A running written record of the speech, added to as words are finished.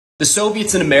The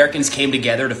Soviets and Americans came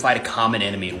together to fight a common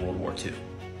enemy in World War II.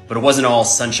 But it wasn't all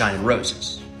sunshine and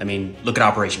roses. I mean, look at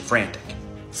Operation Frantic.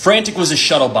 Frantic was a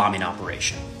shuttle bombing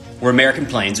operation, where American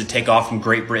planes would take off from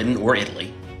Great Britain or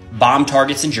Italy, bomb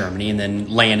targets in Germany, and then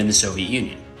land in the Soviet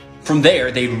Union. From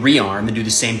there, they'd rearm and do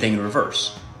the same thing in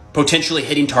reverse, potentially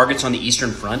hitting targets on the Eastern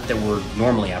Front that were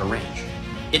normally out of range.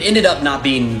 It ended up not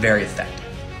being very effective.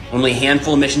 Only a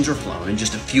handful of missions were flown, and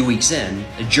just a few weeks in,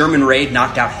 a German raid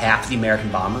knocked out half the American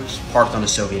bombers parked on a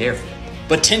Soviet airfield.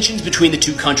 But tensions between the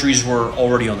two countries were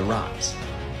already on the rise.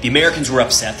 The Americans were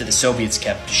upset that the Soviets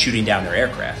kept shooting down their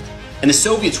aircraft, and the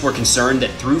Soviets were concerned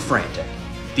that through Frantic,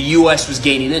 the US was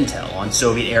gaining intel on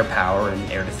Soviet air power and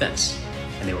air defense,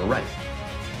 and they were right.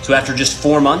 So after just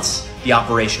 4 months, the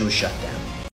operation was shut down.